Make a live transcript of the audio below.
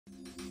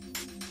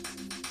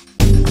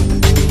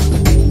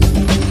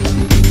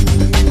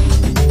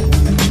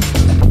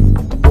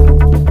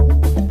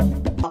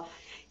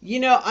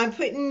I'm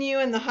putting you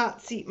in the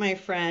hot seat, my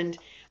friend.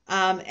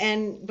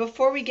 And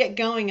before we get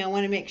going, I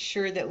want to make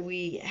sure that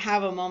we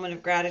have a moment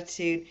of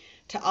gratitude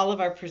to all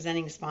of our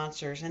presenting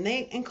sponsors. And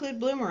they include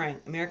Bloomerang,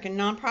 American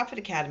Nonprofit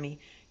Academy,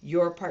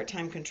 Your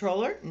Part-Time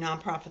Controller,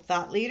 Nonprofit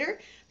Thought Leader,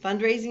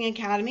 Fundraising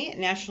Academy at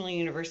National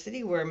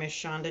University, where Miss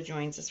Shonda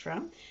joins us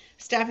from,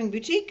 Staffing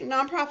Boutique,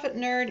 Nonprofit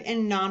Nerd,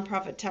 and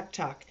Nonprofit Tech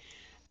Talk.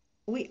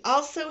 We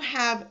also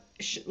have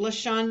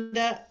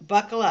LaShonda,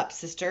 buckle up,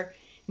 sister.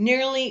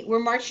 We're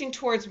marching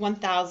towards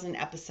 1,000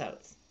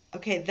 episodes.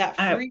 Okay, that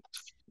I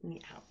freaks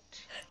me out.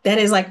 That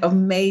is like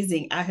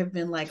amazing. I have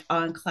been like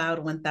on cloud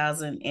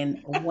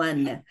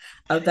 1001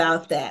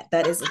 about that.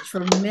 That is a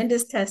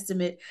tremendous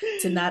testament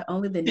to not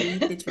only the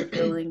need that you're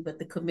filling, but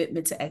the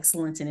commitment to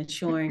excellence and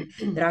ensuring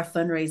that our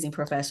fundraising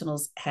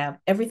professionals have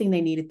everything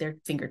they need at their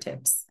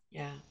fingertips.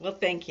 Yeah, well,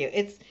 thank you.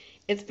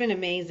 It's been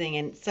amazing,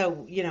 and so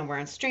we're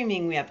on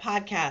streaming. We have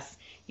podcasts.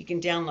 You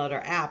can download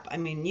our app. I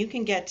mean, you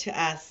can get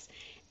to us,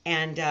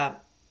 and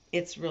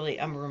it's really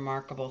a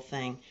remarkable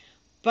thing.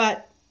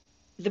 But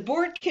the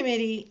board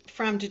committee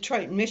from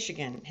Detroit,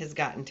 Michigan has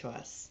gotten to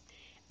us,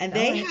 and All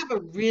they right. have a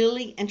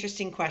really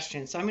interesting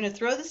question. So I'm going to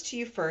throw this to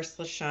you first,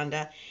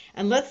 LaShonda,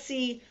 and let's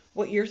see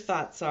what your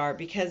thoughts are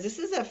because this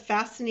is a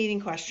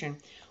fascinating question.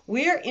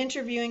 We are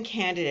interviewing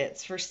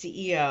candidates for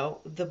CEO,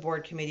 the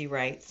board committee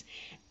writes,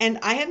 and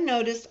I have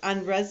noticed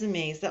on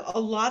resumes that a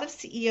lot of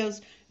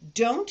CEOs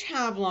don't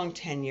have long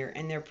tenure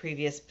in their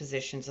previous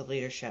positions of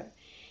leadership.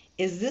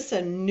 Is this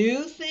a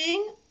new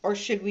thing, or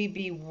should we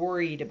be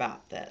worried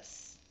about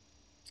this?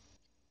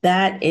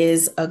 That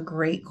is a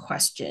great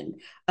question.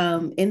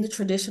 In the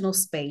traditional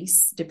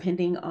space,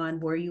 depending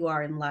on where you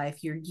are in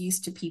life, you're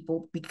used to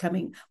people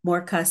becoming more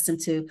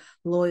accustomed to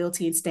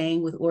loyalty and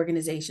staying with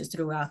organizations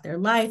throughout their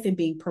life and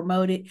being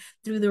promoted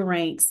through the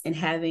ranks and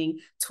having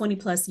 20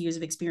 plus years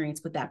of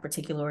experience with that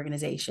particular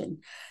organization.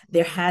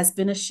 There has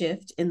been a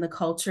shift in the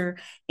culture,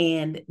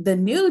 and the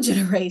new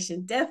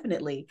generation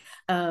definitely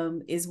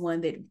is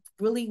one that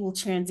really will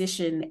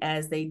transition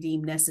as they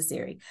deem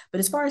necessary. But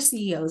as far as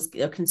CEOs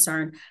are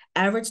concerned,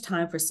 average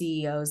time for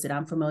CEOs that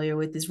I'm familiar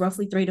with is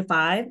roughly 3 to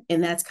 5,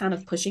 and that's kind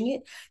of pushing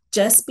it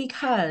just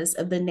because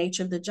of the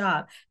nature of the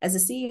job. As a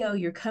CEO,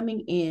 you're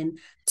coming in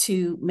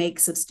to make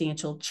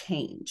substantial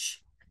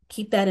change.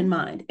 Keep that in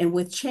mind. And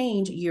with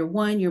change, year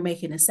one, you're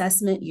making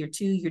assessment. Year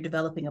two, you're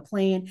developing a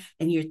plan.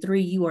 And year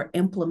three, you are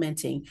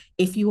implementing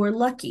if you are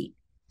lucky.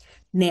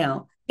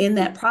 Now, in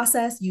that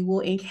process, you will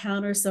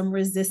encounter some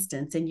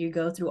resistance and you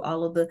go through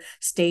all of the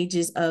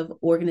stages of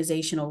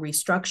organizational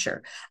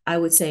restructure. I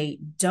would say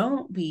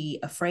don't be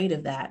afraid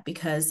of that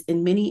because,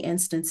 in many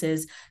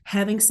instances,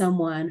 having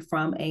someone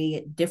from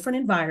a different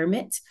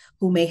environment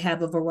who may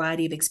have a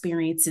variety of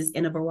experiences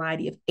in a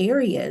variety of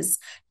areas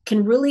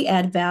can really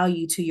add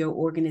value to your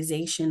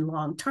organization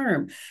long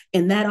term.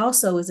 And that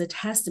also is a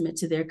testament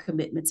to their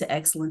commitment to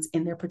excellence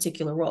in their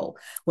particular role.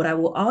 What I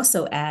will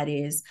also add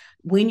is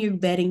when you're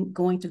vetting,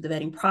 going through the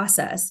vetting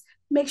process,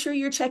 make sure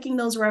you're checking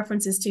those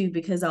references too,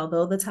 because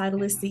although the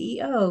title is Yeah.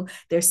 CEO,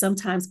 there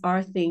sometimes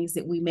are things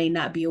that we may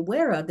not be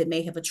aware of that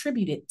may have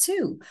attributed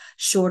to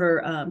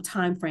shorter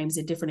time frames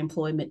in different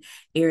employment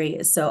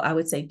areas. So I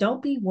would say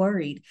don't be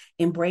worried.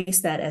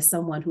 Embrace that as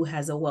someone who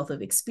has a wealth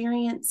of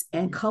experience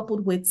and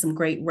coupled with some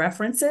great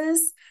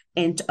references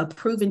and a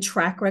proven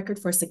track record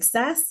for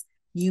success,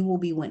 you will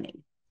be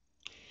winning.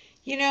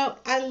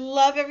 I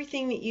love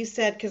everything that you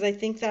said because I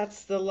think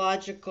that's the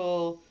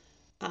logical,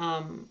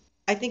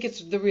 I think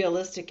it's the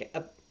realistic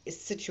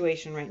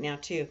situation right now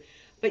too.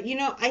 But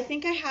I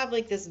think I have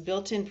like this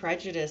built-in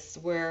prejudice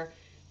where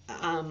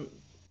um,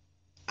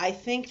 I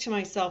think to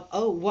myself,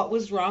 oh, what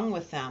was wrong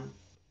with them?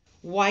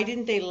 Why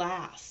didn't they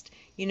last?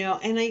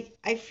 And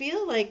I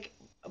feel like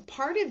a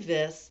part of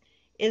this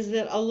is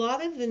that a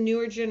lot of the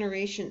newer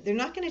generation, they're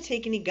not going to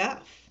take any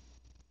guff.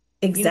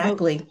 You know,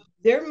 Exactly.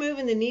 they're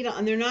moving the needle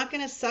and they're not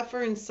going to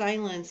suffer in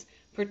silence,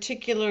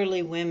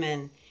 particularly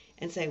women,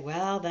 and say,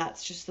 well,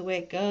 that's just the way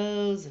it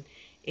goes and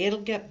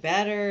it'll get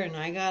better and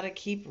I got to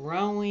keep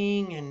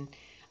rowing. And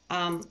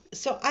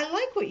so I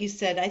like what you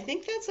said. I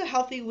think that's a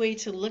healthy way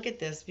to look at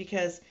this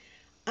because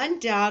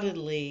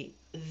undoubtedly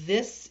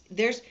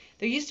there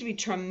used to be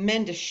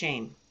tremendous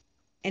shame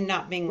in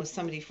not being with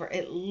somebody for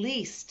at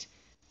least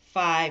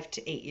 5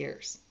 to 8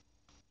 years.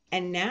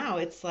 And now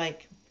it's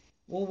like,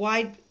 well,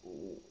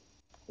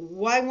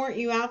 why weren't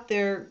you out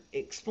there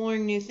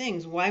exploring new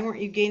things? Why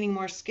weren't you gaining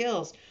more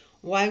skills?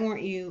 Why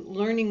weren't you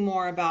learning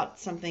more about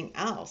something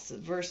else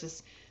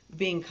versus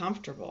being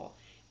comfortable?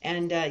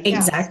 And yes,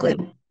 Exactly.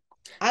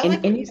 I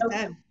like And what you you know,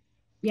 said.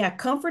 yeah,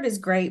 comfort is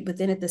great, but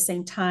then at the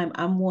same time,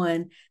 I'm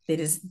one that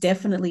is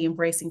definitely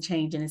embracing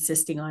change and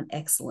insisting on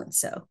excellence.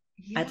 So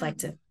I'd Yeah. like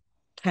to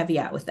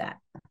caveat with that.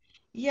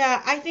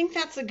 Yeah, I think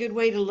that's a good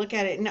way to look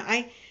at it. And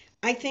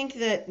I think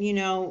that,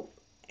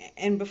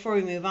 and before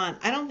we move on,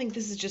 I don't think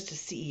this is just a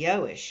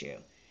CEO issue.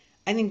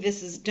 I think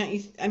this is, don't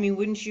you, I mean,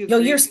 wouldn't you Yo,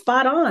 you're agree?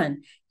 spot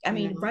on. I you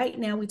mean, know? right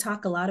now we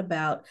talk a lot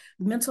about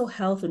mental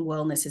health and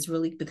wellness has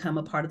really become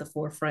a part of the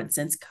forefront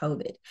since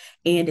COVID.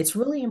 And Mhm. it's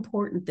really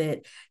important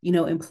that,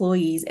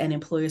 employees and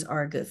employers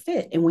are a good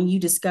fit. And when you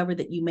discover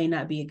that you may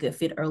not be a good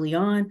fit early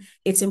on,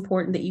 it's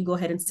important that you go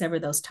ahead and sever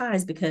those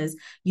ties because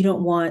you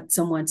don't want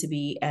someone to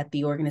be at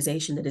the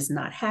organization that is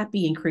not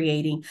happy and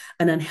creating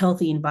an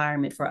unhealthy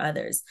environment for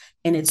others.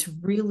 And it's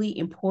really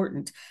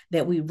important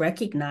that we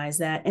recognize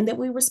that and that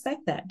we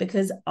respect that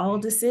because all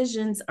Right.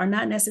 decisions are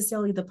not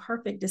necessarily the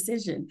perfect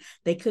decision.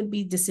 They could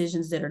be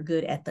decisions that are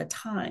good at the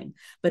time,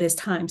 but as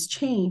times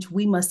change,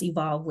 we must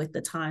evolve with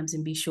the times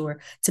and be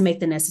sure to make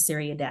the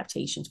necessary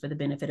adaptations for the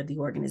benefit of the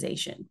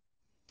organization.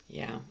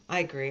 Yeah, I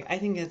agree. I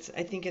think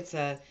it's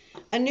a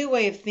new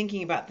way of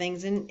thinking about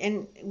things,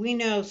 and we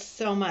know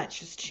so much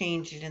has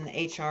changed in the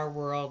HR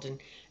world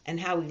and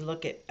how we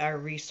look at our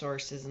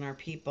resources and our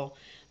people.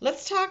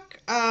 Let's talk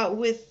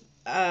with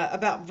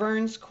about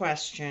Vern's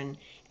question.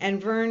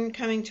 And Vern,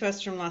 coming to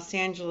us from Los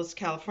Angeles,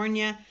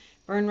 California,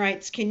 Vern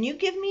writes, "Can you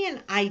give me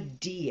an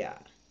idea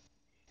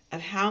of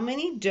how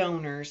many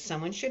donors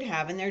someone should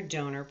have in their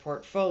donor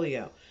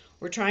portfolio?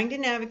 We're trying to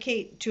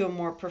navigate to a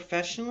more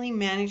professionally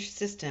managed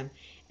system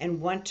and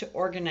want to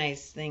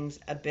organize things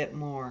a bit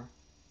more."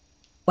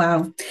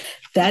 Wow,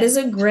 that is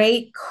a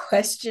great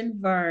question,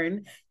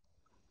 Vern.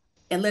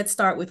 And let's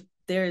start with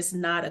there is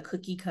not a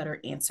cookie cutter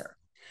answer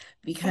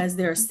because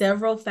there are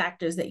several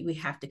factors that we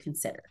have to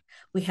consider.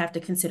 We have to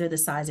consider the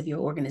size of your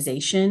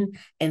organization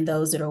and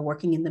those that are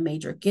working in the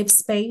major gift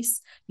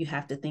space. You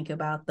have to think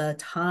about the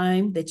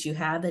time that you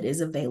have that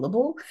is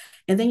available.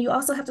 And then you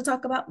also have to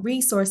talk about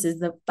resources,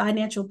 the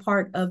financial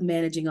part of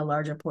managing a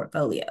larger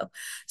portfolio.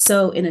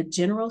 So, in a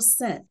general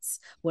sense,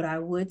 what I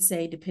would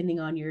say, depending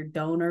on your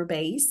donor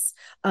base,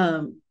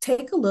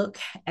 take a look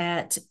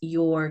at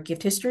your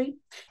gift history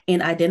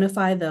and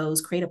identify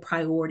those, create a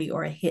priority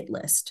or a hit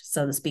list,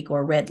 so to speak,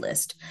 or a red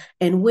list.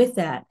 And with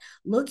that,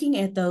 looking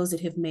at those that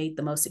have made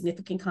the most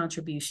significant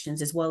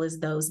contributions, as well as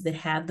those that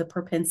have the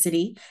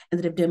propensity and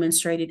that have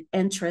demonstrated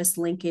interest,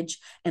 linkage,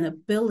 and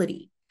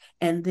ability.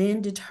 And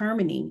then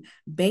determining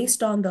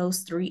based on those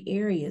three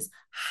areas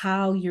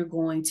how you're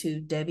going to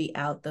divvy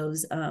out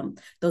those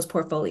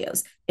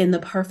portfolios. In the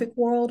perfect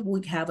world,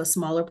 we have a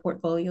smaller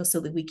portfolio so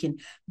that we can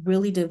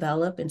really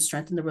develop and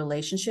strengthen the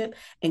relationship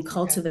and Okay.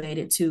 cultivate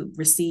it to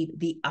receive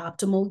the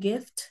optimal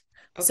gift.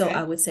 So I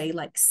Okay. would say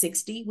like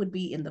 60 would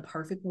be in the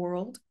perfect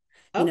world,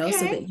 so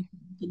Okay. that you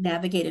can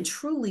navigate and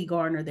truly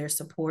garner their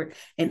support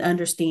and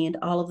understand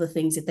all of the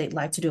things that they'd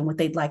like to do and what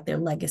they'd like their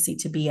legacy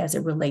to be as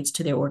it relates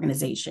to their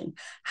organization.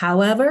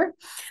 However,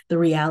 the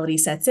reality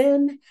sets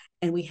in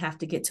and we have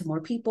to get to more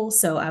people.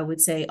 So I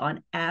would say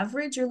on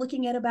average, you're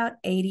looking at about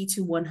 80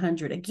 to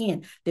 100,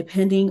 again,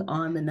 depending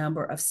on the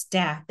number of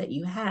staff that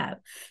you have.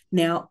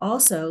 Now,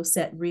 also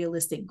set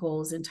realistic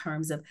goals in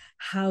terms of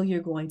how you're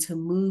going to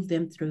move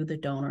them through the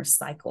donor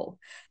cycle.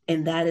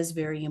 And that is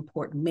very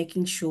important,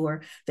 making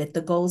sure that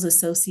the goals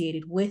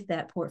associated with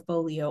that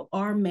portfolio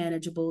are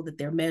manageable, that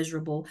they're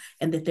measurable,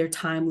 and that they're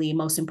timely, and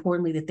most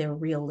importantly, that they're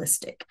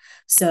realistic.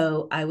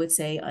 So I would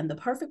say on the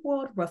perfect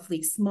world,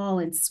 roughly small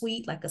and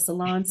sweet, like a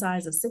salon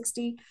size of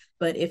 60,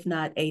 but if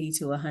not 80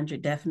 to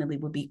 100, definitely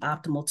would be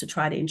optimal to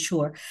try to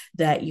ensure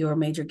that your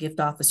major gift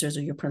officers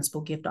or your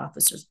principal gift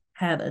officers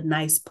have a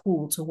nice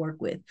pool to work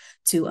with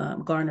to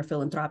garner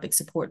philanthropic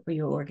support for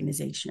your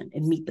organization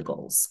and meet the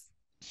goals.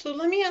 So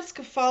let me ask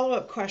a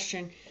follow-up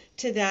question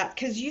to that,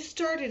 because you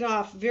started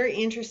off very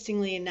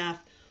interestingly enough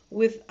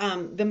with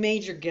the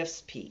major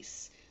gifts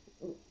piece.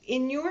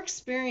 In your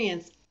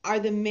experience, are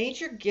the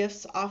major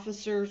gifts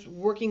officers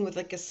working with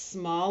like a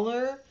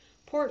smaller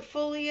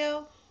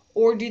portfolio,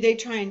 or do they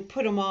try and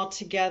put them all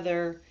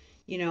together,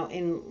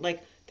 in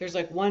like there's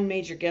like one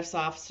major gifts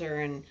officer,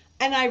 and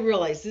I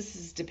realize this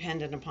is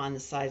dependent upon the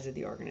size of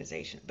the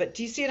organization. But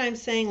do you see what I'm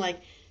saying?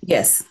 Like,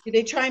 Yes. do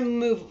they try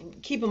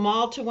and keep them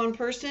all to one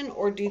person,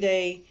 or do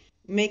they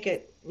make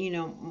it,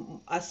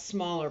 a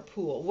smaller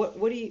pool?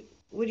 What do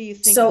you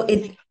think So of?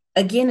 it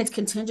again, it's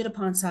contingent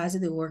upon size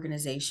of the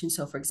organization.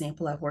 So, for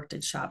example, I've worked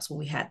in shops where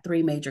we had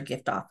three major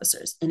gift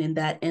officers, and in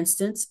that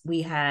instance,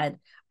 we had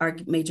our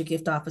major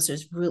gift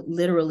officers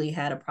literally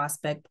had a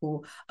prospect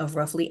pool of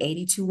roughly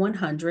 80 to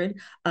 100,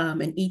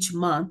 and each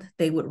month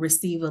they would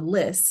receive a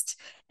list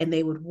and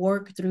they would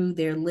work through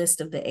their list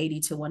of the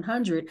 80 to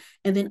 100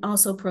 and then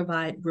also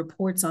provide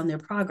reports on their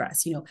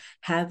progress.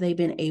 Have they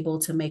been able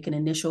to make an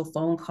initial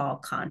phone call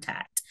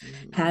contact?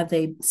 Mhm. Have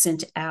they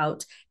sent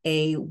out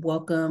a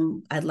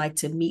welcome, I'd like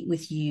to meet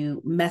with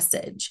you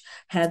message?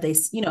 Have they,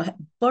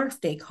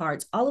 birthday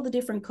cards, all of the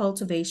different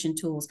cultivation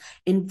tools,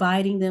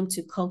 inviting them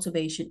to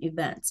cultivation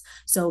events.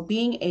 So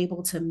being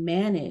able to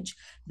manage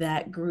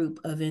that group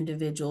of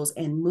individuals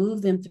and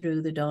move them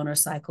through the donor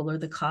cycle or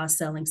the cost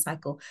selling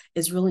cycle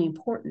is really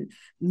important.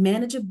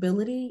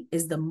 Manageability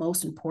is the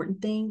most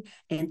important thing.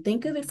 And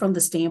think of it from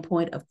the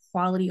standpoint of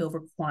quality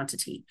over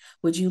quantity.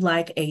 Would you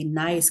like a Yeah.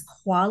 nice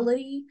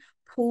quality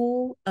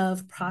pool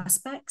of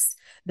prospects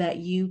that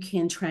you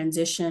can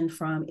transition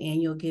from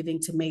annual giving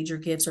to major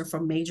gifts, or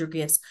from major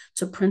gifts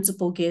to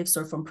principal gifts,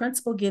 or from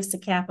principal gifts to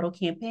capital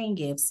campaign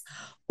gifts?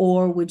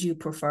 Or would you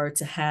prefer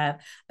to have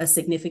a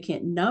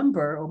significant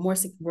number, or more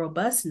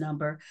robust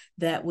number,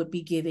 that would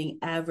be giving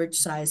average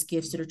size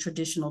gifts that are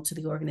traditional to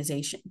the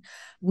organization?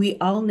 We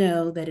all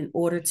know that in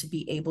order to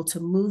be able to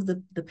move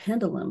the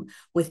pendulum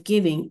with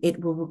giving, it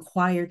will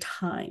require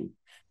time.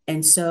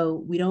 And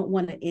so we don't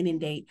want to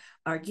inundate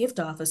our gift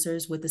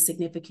officers with a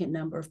significant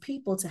number of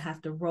people to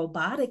have to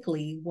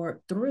robotically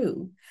work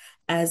through,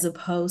 as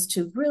opposed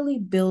to really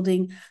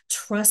building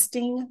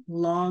trusting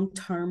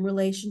long-term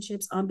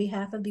relationships on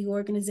behalf of the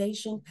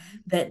organization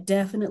that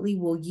definitely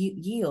will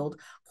yield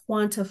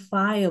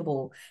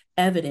quantifiable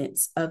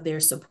evidence of their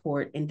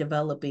support in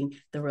developing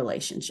the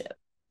relationship.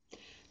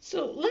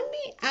 So let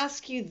me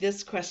ask you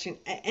this question,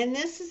 and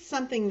this is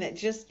something that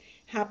just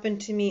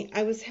happened to me.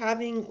 I was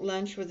having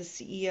lunch with a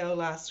CEO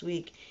last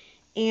week,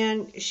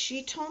 and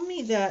she told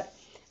me that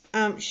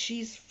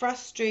she's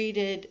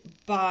frustrated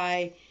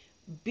by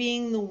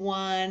being the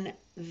one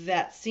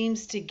that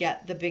seems to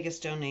get the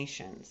biggest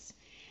donations.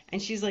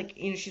 And she's like,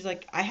 she's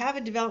like, I have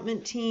a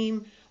development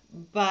team,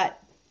 but,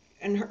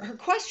 and her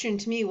question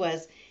to me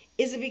was,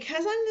 is it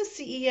because I'm the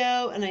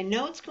CEO and I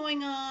know what's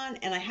going on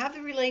and I have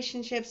the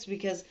relationships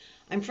because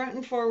I'm front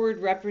and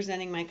forward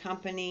representing my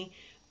company,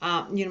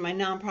 my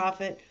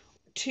nonprofit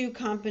to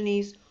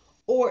companies,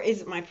 or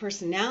is it my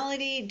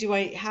personality? Do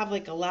I have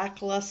like a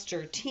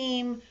lackluster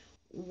team?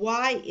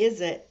 Why is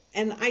it?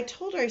 And I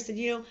told her, I said,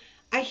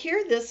 I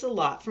hear this a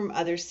lot from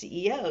other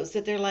CEOs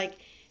that they're like,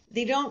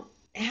 they don't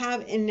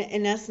have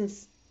in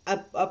essence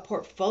a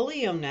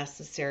portfolio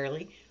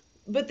necessarily,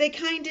 but they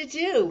kind of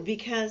do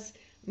because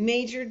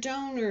major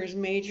donors,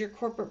 major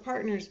corporate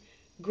partners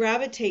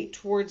gravitate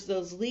towards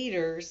those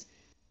leaders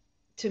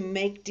to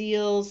make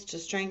deals, to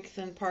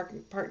strengthen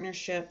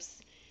partnerships.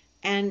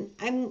 And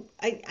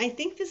I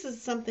think this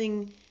is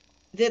something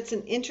that's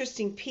an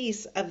interesting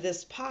piece of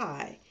this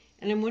pie.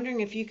 And I'm wondering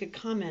if you could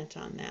comment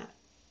on that.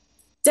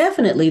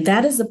 Definitely.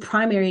 That is the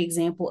primary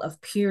example of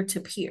peer to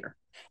peer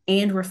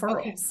and Okay.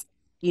 referrals.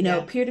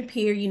 Yeah. Peer to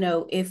peer,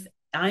 if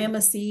I am a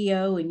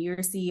CEO and you're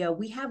a CEO,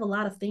 we have a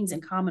lot of things in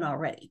common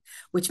already,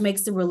 which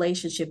makes the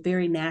relationship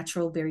very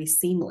natural, very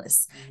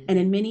seamless. And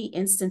Mhm. in many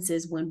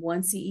instances, when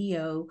one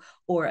CEO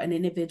or an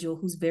individual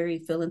who's very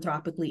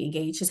philanthropically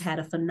engaged has had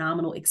a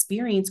phenomenal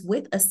experience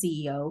with a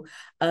CEO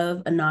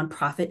of a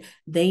nonprofit,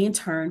 they in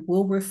turn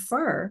will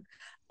refer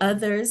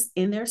others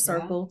in their Yeah.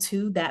 circle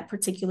to that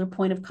particular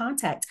point of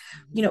contact.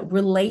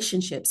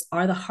 Relationships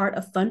are the heart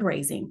of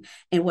fundraising.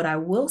 And what I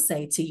will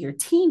say to your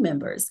team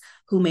members,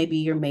 who may be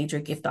your major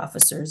gift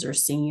officers or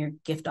senior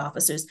gift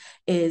officers,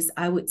 is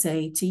I would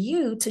say to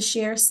you to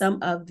share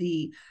some of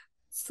the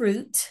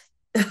fruit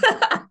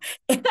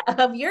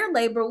of your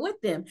labor with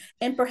them,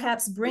 and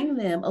perhaps bring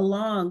them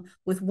along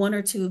with one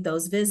or two of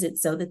those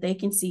visits so that they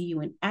can see you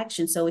in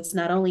action. So it's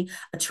not only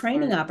a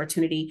training Right.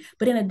 opportunity,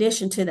 but in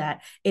addition to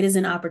that, it is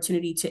an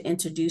opportunity to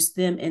introduce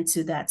them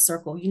into that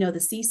circle. The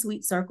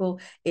C-suite circle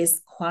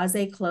is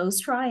quasi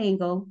closed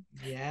triangle,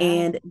 Yeah.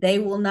 and they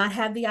will not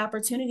have the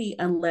opportunity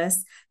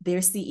unless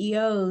their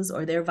CEOs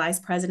or their vice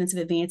presidents of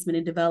advancement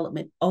and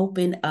development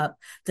open up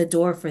the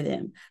door for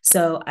them.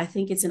 So I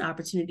think it's an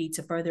opportunity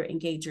to further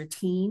engage your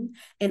team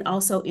and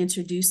also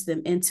introduce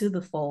them into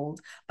the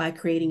fold by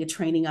creating a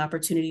training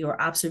opportunity or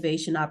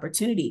observation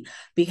opportunity,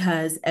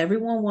 because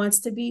everyone wants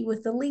to be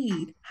with the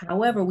lead.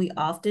 However, we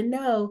often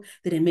know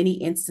that in many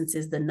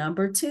instances, the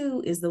number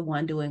two is the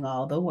one doing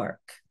all the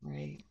work.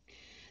 Right.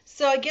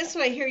 So I guess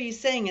what I hear you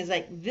saying is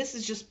like this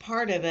is just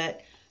part of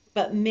it,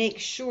 but make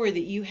sure that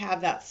you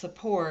have that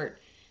support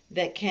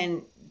that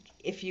can,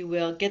 if you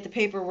will, get the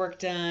paperwork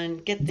done,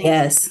 get things,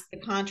 Yes. the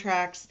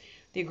contracts,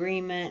 the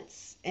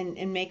agreements,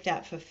 and make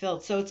that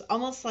fulfilled. So it's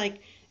almost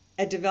like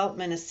a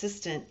development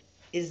assistant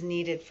is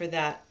needed for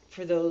that,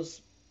 for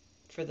those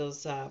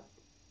roles.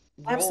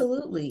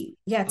 Absolutely.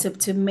 Yeah, to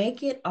Okay.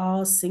 make it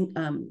all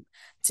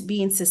to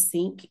be in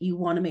sync, you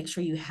want to make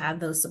sure you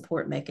have those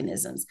support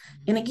mechanisms.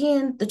 And Mhm.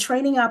 again, the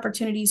training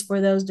opportunities for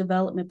those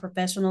development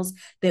professionals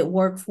that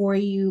work for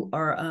you,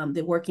 or that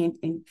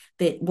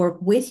that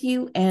work with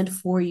you and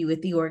for you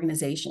at the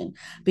organization,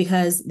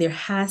 because there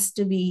has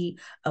to be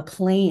a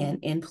plan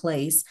in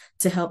place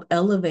to help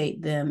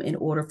elevate them in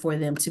order for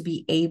them to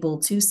be able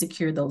to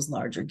secure those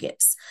larger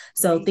gifts.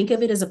 So Great. think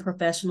of it as a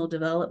professional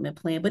development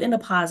plan, but in a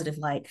positive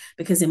light,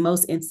 because in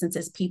most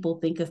instances, people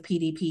think of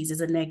PDPs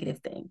as a negative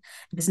thing.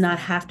 It does not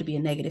have to be a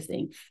negative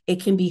thing.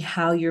 It can be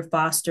how you're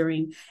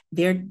fostering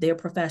their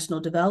professional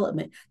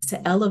development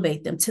to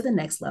elevate them to the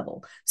next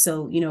level.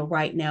 So,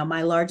 right now,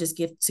 my largest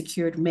gift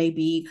secured may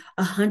be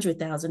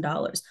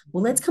 $100,000.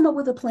 Well, let's come up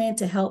with a plan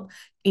to help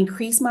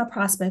increase my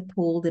prospect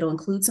pool that'll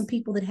include some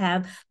people that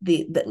have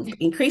the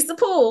increase the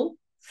pool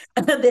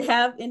that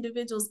have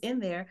individuals in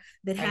there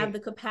that have Right. the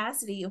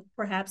capacity of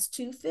perhaps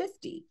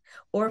 250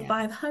 or Yeah.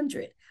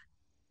 500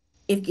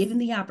 if given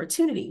the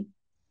opportunity.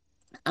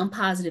 I'm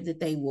positive that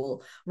they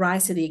will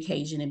rise to the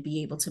occasion and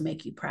be able to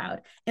make you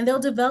proud. And they'll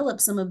develop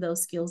some of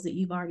those skills that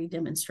you've already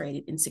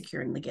demonstrated in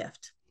securing the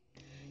gift.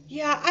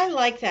 Yeah, I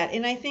like that.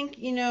 And I think,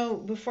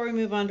 before we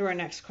move on to our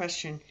next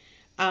question,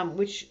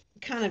 which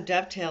kind of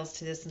dovetails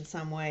to this in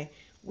some way,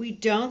 we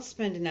don't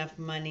spend enough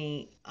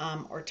money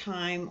or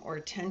time or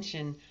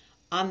attention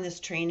on this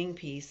training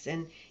piece.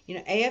 And,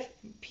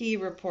 AFP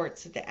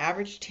reports that the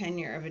average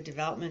tenure of a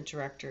development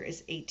director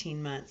is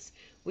 18 months,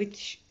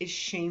 which is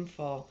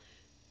shameful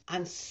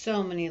on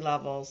so many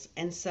levels.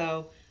 And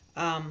so,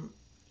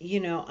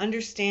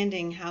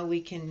 understanding how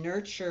we can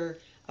nurture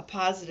a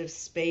positive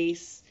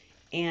space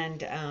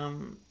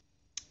and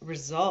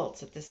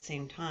results at the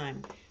same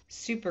time,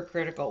 super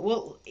critical.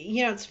 Well,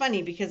 it's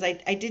funny because I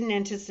didn't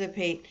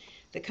anticipate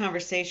the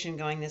conversation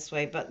going this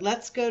way, but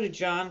let's go to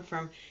John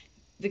from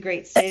the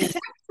great state of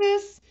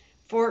Texas,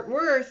 Fort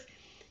Worth.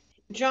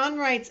 John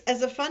writes,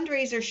 as a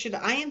fundraiser, should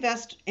I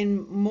invest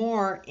in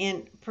more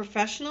in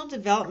professional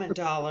development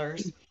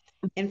dollars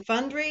in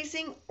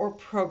fundraising or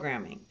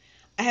programming?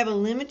 I have a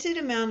limited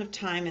amount of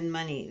time and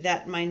money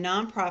that my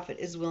nonprofit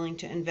is willing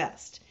to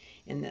invest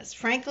in this.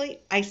 Frankly,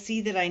 I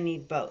see that I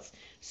need both.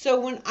 So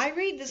when I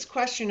read this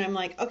question, I'm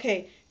like,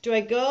 okay, do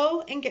I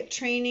go and get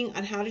training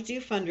on how to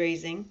do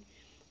fundraising,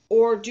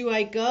 or do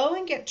I go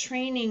and get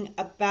training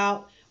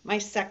about my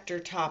sector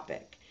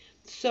topic?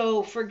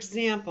 So, for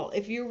example,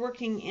 if you're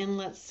working in,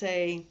 let's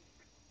say,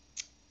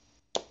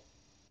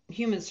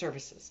 human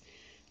services,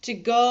 to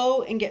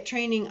go and get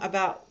training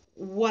about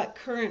what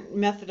current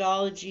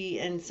methodology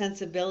and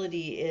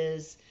sensibility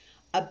is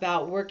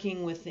about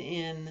working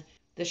within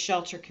the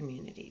shelter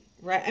community,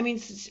 right?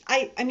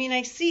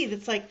 I see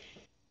that's like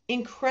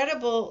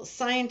incredible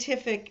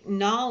scientific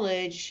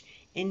knowledge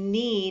and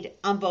need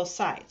on both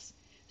sides.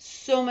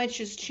 So much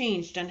has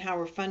changed on how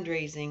we're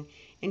fundraising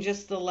in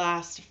just the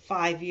last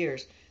 5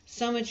 years.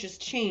 So much has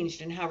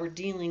changed in how we're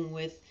dealing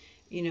with,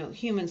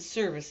 human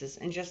services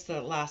in just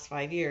the last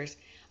 5 years.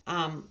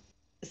 Um,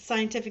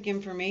 Scientific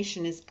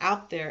information is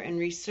out there and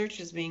research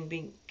is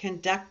being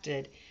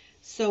conducted.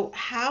 So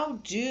how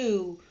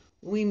do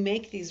we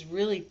make these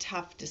really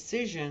tough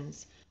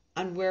decisions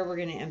on where we're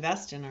going to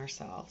invest in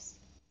ourselves?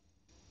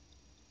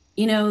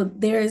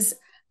 There's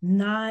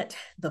not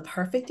the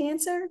perfect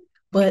answer,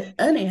 but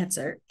an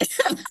answer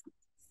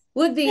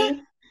would Yeah.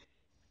 be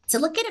to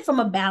look at it from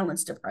a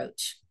balanced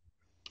approach.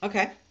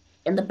 Okay.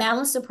 And the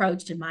balanced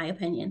approach, in my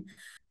opinion,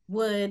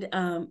 would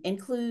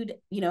include,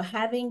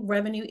 having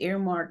revenue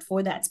earmarked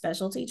for that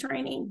specialty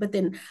training, but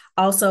then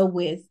also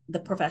with the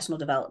professional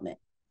development.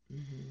 Hmm.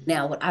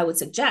 Now, what I would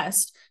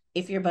suggest,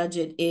 if your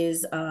budget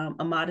is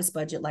a modest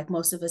budget, like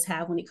most of us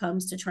have when it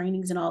comes to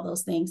trainings and all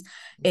those things,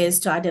 Hmm. is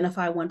to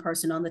identify one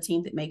person on the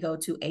team that may go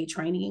to a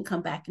training and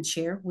come back and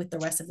share with the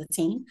rest of the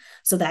team.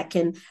 So that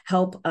can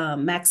help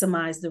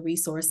maximize the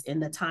resource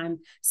and the time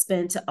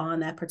spent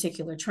on that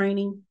particular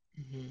training.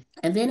 Hmm.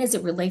 And then as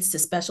it relates to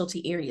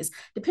specialty areas,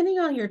 depending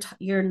on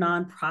your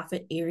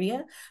nonprofit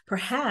area,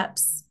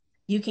 perhaps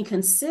you can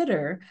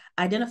consider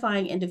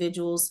identifying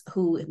individuals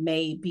who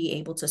may be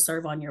able to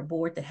serve on your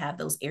board that have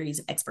those areas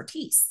of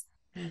expertise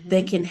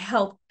that Hmm. can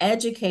help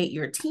educate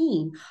your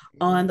team Hmm.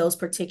 on those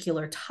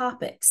particular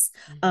topics,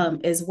 Hmm.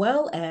 as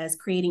well as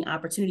creating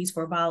opportunities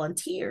for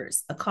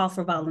volunteers, a call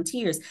for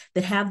volunteers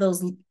that have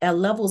those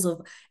levels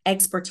of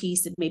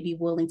expertise that may be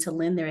willing to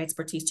lend their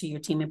expertise to your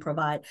team and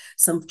provide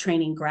some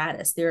training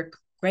gratis. There are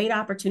great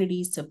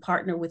opportunities to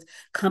partner with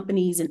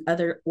companies and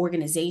other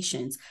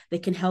organizations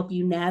that can help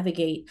you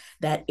navigate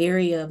that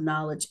area of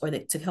knowledge or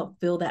that to help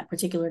fill that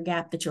particular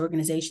gap that your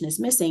organization is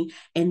missing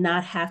and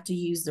not have to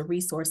use the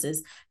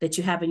resources that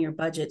you have in your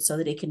budget so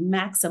that it can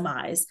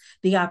maximize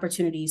the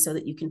opportunities so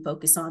that you can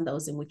focus on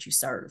those in which you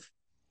serve.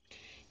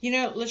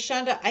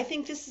 LaShonda, I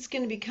think this is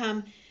going to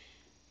become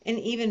an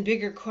even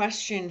bigger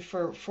question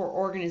for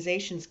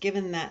organizations,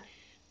 given that,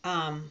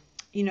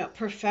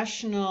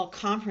 professional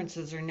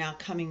conferences are now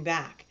coming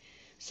back.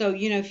 So,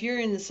 if you're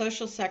in the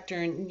social sector,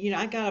 and,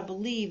 I gotta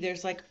believe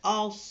there's like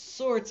all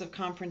sorts of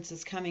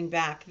conferences coming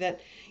back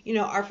that,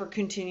 are for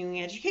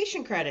continuing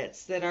education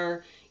credits, that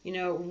are,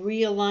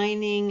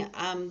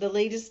 realigning the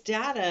latest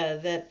data,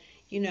 that,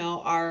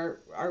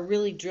 are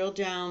really drill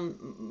down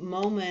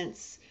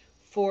moments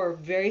for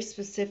very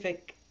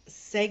specific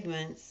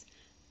segments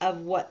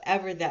of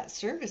whatever that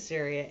service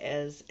area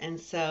is. And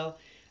so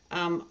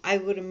I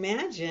would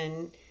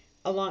imagine,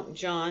 along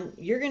John,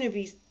 you're going to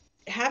be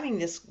having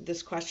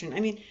this question.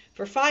 I mean,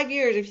 for 5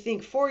 years, if you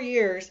think 4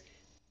 years,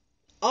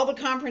 all the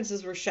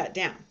conferences were shut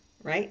down,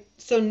 right?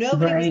 So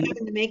nobody was Right.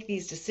 having to make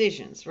these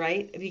decisions,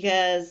 right?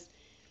 Because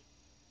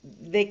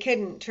they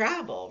couldn't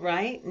travel,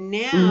 right? Mm-hmm.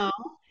 Now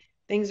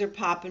things are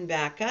popping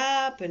back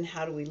up, and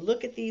how do we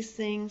look at these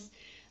things?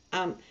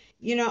 Um,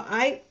 you know,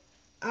 I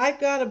I've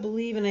got to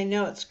believe, and I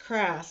know it's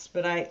crass,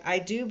 but I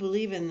do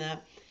believe in the,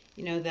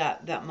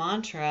 that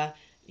mantra,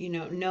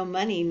 no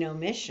money, no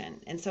mission.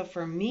 And so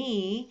for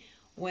me,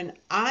 when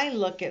I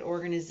look at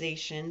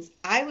organizations,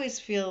 I always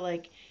feel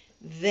like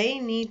they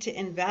need to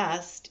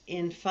invest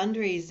in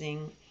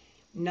fundraising,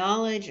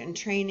 knowledge and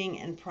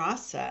training and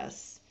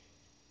process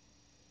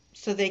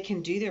so they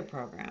can do their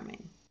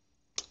programming.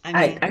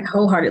 I I mean,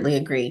 wholeheartedly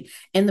agree.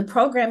 In the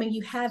programming,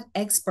 you have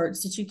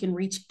experts that you can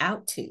reach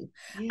out to.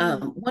 yeah.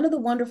 One of the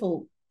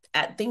wonderful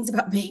things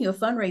about being a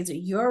fundraiser,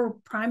 your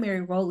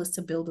primary role is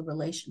to build a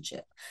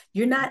relationship.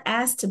 You're not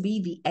asked to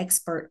be the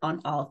expert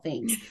on all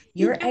things.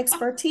 Your Yeah.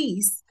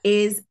 expertise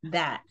is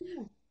that Yeah.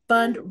 Yeah.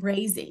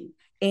 fundraising.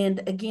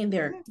 And again,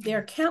 there are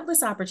Exactly.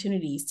 countless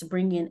opportunities to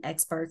bring in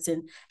experts.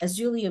 And as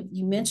Julia,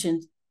 you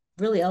mentioned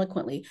really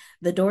eloquently,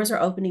 the doors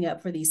are opening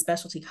up for these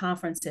specialty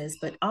conferences,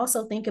 but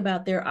also think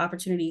about their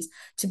opportunities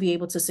to be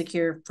able to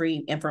secure free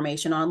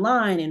information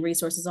online and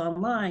resources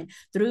online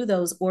through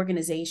those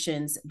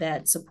organizations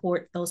that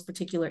support those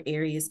particular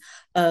areas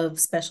of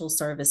special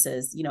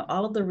services. You know,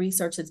 all of the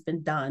research that's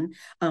been done,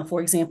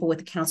 for example, with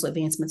the Council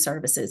Advancement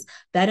Services,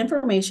 that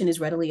information is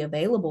readily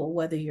available,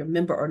 whether you're a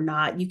member or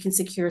not. You can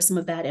secure some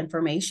of that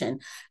information.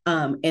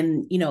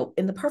 And, you know,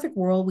 in the perfect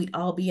world, we'd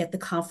all be at the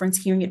conference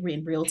hearing it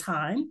in real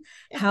time.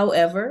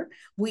 However,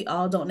 we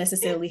all don't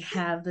necessarily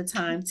have the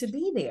time to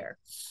be there,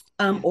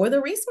 Yeah. or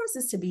the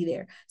resources to be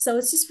there. So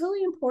it's just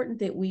really important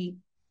that we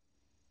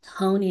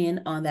hone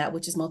in on that,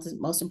 which is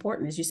most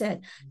important, as you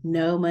said, Mhm.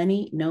 no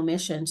money, no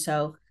mission.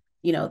 So,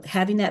 you know,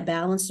 having that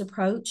balanced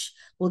approach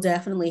will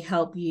definitely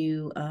help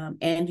you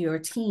and your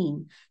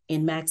team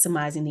in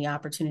maximizing the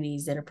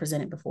opportunities that are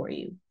presented before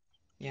you.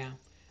 Yeah.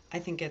 I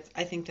think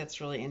that's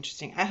really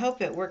interesting. I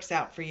hope it works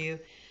out for you.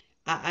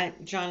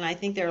 John, I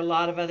think there are a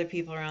lot of other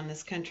people around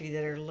this country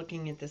that are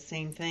looking at the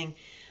same thing.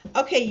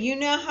 Okay, you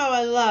know how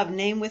I love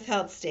name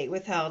withheld, state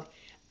withheld.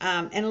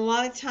 And a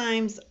lot of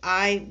times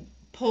I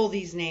pull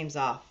these names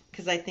off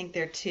because I think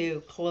they're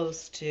too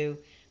close to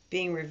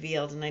being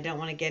revealed and I don't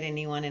want to get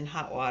anyone in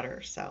hot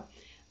water. So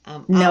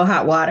um, No I'll,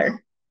 hot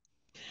water.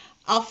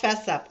 I'll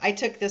fess up. I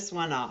took this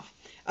one off.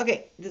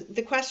 Okay,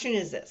 the question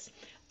is this.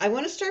 I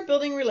want to start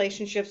building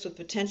relationships with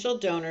potential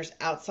donors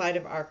outside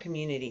of our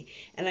community,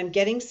 and I'm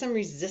getting some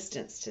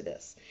resistance to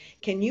this.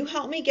 Can you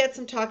help me get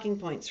some talking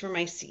points for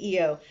my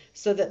CEO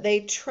so that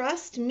they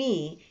trust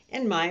me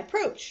and my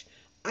approach?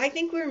 I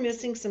think we're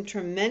missing some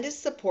tremendous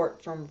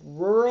support from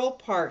rural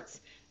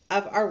parts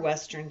of our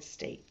western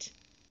state.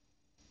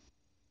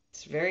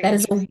 It's very That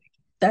is a interesting.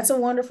 that's a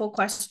wonderful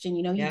question.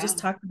 You know, you Yeah. just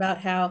talked about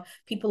how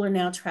people are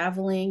now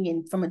traveling,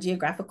 and from a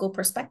geographical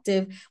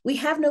perspective, we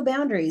have no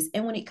boundaries.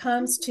 And when it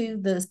comes to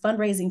the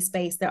fundraising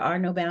space, there are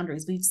no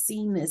boundaries. We've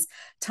seen this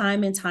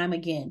time and time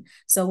again.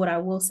 So, what I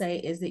will say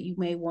is that you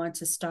may want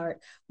to start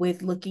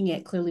with looking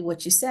at clearly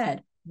what you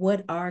said.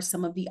 What are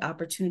some of the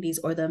opportunities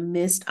or the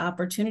missed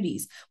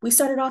opportunities? We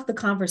started off the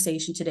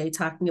conversation today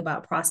talking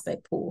about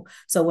prospect pool.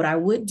 So, what I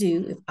would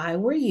do if I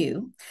were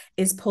you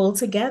is pull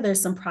together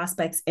some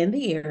prospects in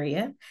the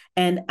area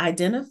and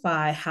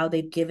identify how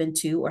they've given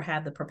to or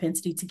have the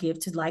propensity to give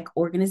to like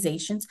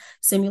organizations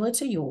similar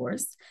to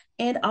yours,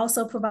 and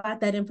also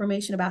provide that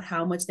information about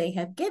how much they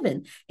have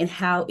given and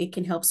how it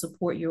can help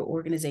support your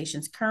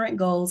organization's current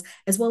goals,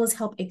 as well as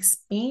help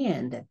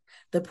expand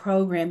the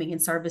programming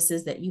and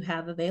services that you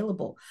have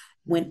available.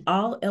 When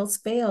all else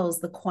fails,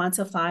 the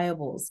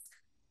quantifiables,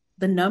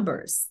 the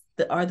numbers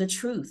that are the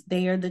truth.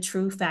 They are the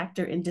true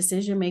factor in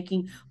decision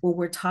making when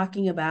we're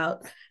talking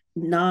about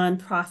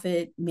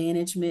nonprofit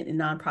management and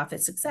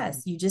nonprofit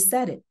success. You just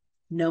said it.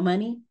 No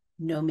money,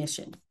 no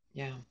mission.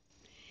 Yeah.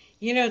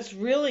 You know, it's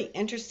really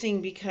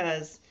interesting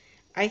because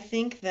I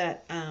think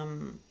that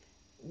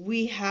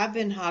we have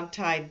been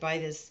hogtied by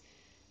this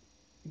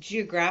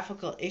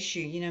geographical issue.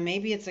 You know,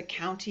 maybe it's a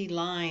county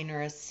line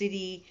or a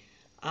city,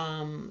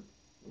 um,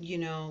 you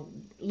know,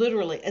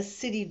 literally a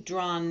city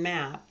drawn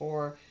map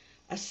or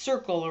a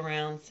circle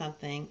around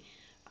something.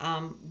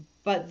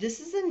 But this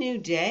is a new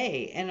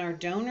day, and our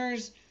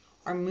donors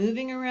are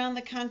moving around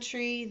the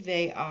country.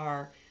 They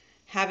are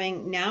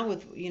having now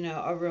with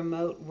a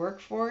remote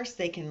workforce,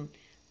 they can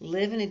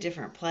live in a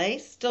different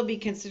place, still be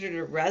considered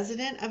a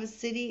resident of a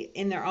city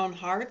in their own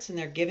hearts and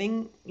their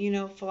giving,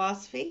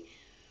 philosophy,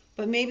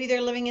 but maybe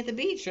they're living at the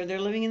beach or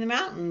they're living in the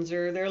mountains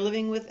or they're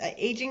living with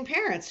aging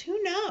parents.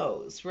 Who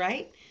knows,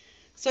 right?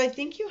 So I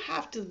think you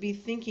have to be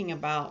thinking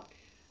about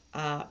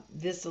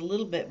this a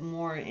little bit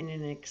more in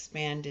an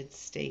expanded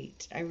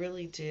state. I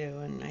really do,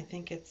 and I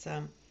think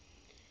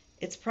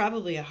it's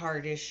probably a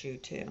hard issue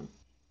too,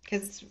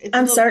 because it's a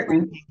I'm little certain.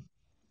 frightening,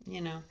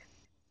 you know.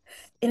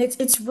 And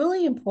it's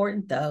really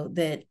important though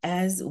that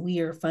as we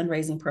are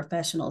fundraising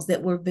professionals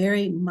that we're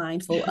very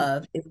mindful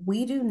of, if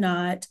we do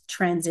not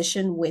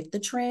transition with the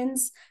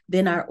trends,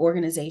 then our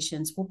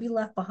organizations will be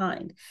left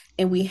behind.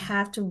 And we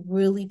have to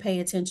really pay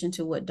attention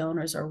to what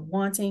donors are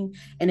wanting.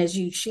 And as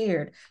you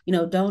shared, you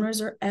know,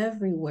 donors are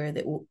everywhere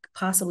that will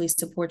possibly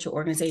support your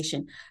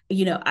organization.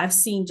 You know, I've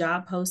seen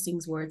job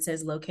postings where it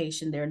says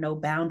location, there are no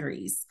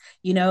boundaries,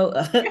 you know.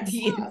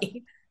 Yeah.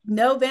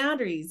 no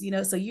boundaries,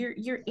 so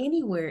you're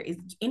anywhere, is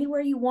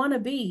anywhere you want to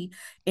be.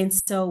 And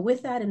so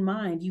with that in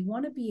mind, you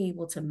want to be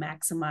able to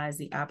maximize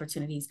the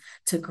opportunities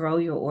to grow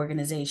your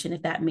organization.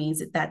 If that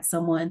means that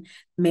someone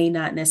may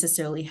not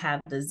necessarily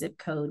have the zip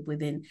code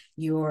within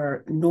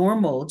your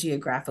normal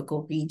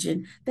geographical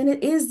region, then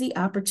it is the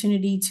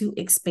opportunity to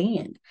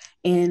expand.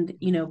 And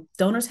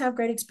donors have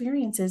great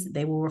experiences,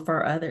 they will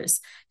refer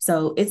others.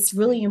 So it's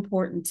really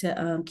important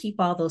to keep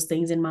all those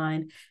things in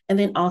mind. And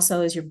then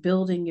also, as you're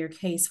building your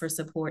case for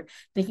support,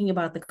 thinking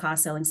about the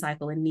cost selling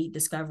cycle and need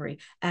discovery,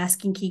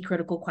 asking key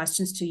critical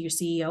questions to your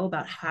CEO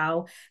about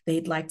how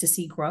they'd like to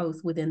see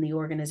growth within the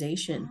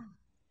organization,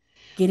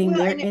 getting Well,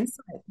 their and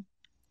insight.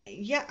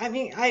 yeah, I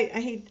mean, I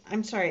hate,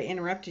 I'm sorry I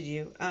interrupted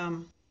you.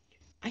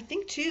 I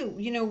think too,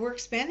 we're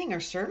expanding our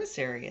service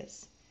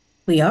areas.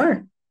 We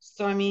are.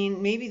 So, I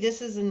mean, maybe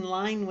this is in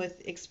line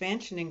with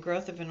expansion and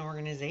growth of an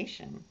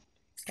organization.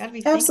 Got to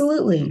be thinking.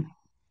 Absolutely.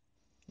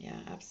 Yeah,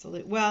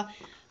 absolutely. Well,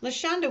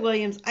 LaShonda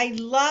Williams, I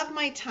love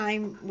my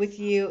time with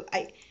you.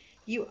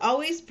 You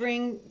always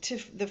bring to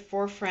the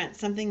forefront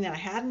something that I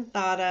hadn't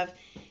thought of.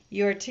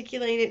 You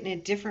articulate it in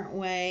a different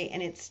way,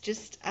 and it's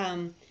just,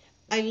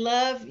 I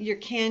love your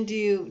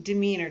can-do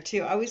demeanor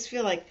too. I always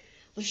feel like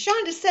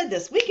LaShonda said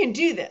this, we can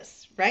do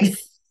this, right?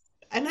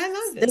 And I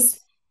love it.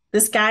 this the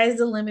sky is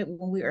the limit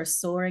when we are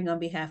soaring on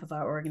behalf of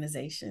our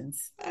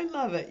organizations. I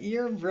love it.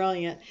 You're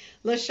brilliant.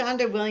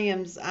 LaShonda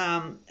Williams,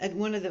 at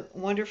one of the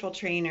wonderful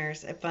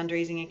trainers at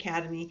Fundraising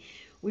Academy,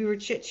 we were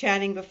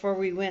chit-chatting before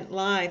we went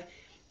live.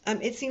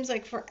 It seems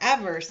like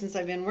forever since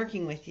I've been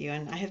working with you,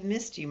 and I have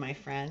missed you, my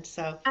friend.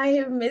 So, I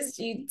have missed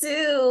you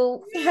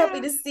too. Happy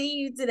yeah, to see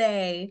you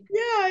today.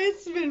 yeah,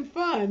 it's been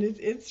fun.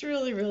 It's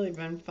really, really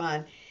been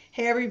fun.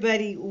 Hey,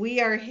 everybody, we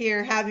are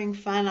here having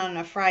fun on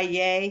a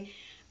Friday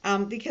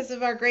because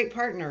of our great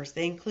partners.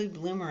 They include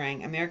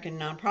Bloomerang, American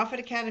Nonprofit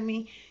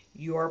Academy,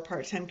 Your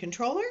Part-Time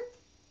Controller,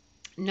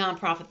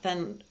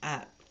 Nonprofit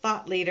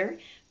Thought Leader,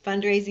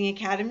 Fundraising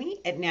Academy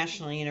at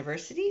National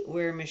University,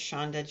 where Ms.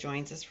 Shonda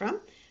joins us from,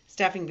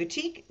 Staffing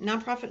Boutique,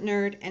 Nonprofit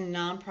Nerd, and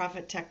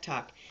Nonprofit Tech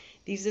Talk.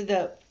 These are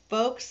the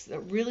folks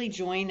that really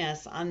join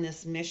us on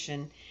this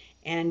mission,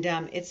 and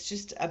it's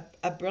just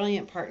a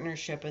brilliant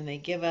partnership, and they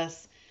give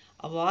us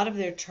a lot of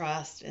their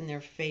trust and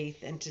their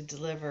faith and to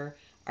deliver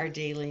our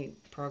daily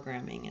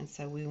programming. And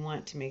so we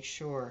want to make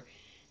sure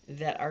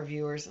that our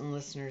viewers and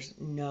listeners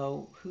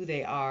know who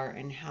they are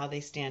and how they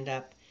stand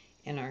up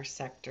in our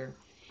sector.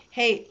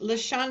 Hey,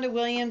 LaShonda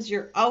Williams,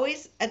 you're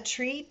always a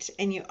treat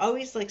and you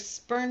always like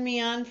spurn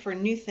me on for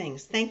new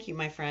things. Thank you,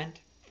 my friend.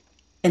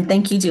 And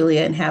thank you,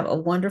 Julia, and have a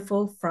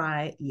wonderful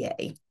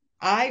Friday.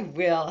 I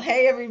will.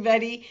 Hey,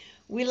 everybody.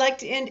 We like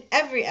to end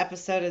every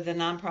episode of the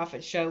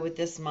Nonprofit Show with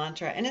this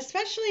mantra, and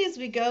especially as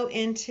we go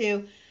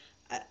into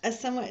a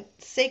somewhat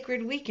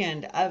sacred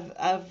weekend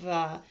of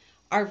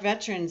our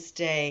Veterans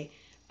Day.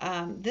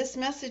 This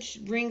message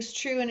rings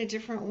true in a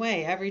different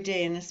way every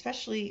day, and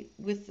especially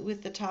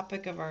with the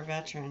topic of our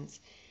veterans.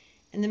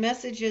 And the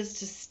message is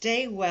to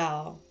stay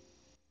well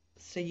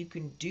so you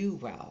can do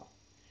well.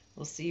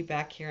 We'll see you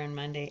back here on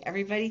Monday.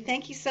 Everybody,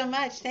 thank you so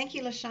much. Thank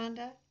you,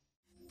 LaShonda.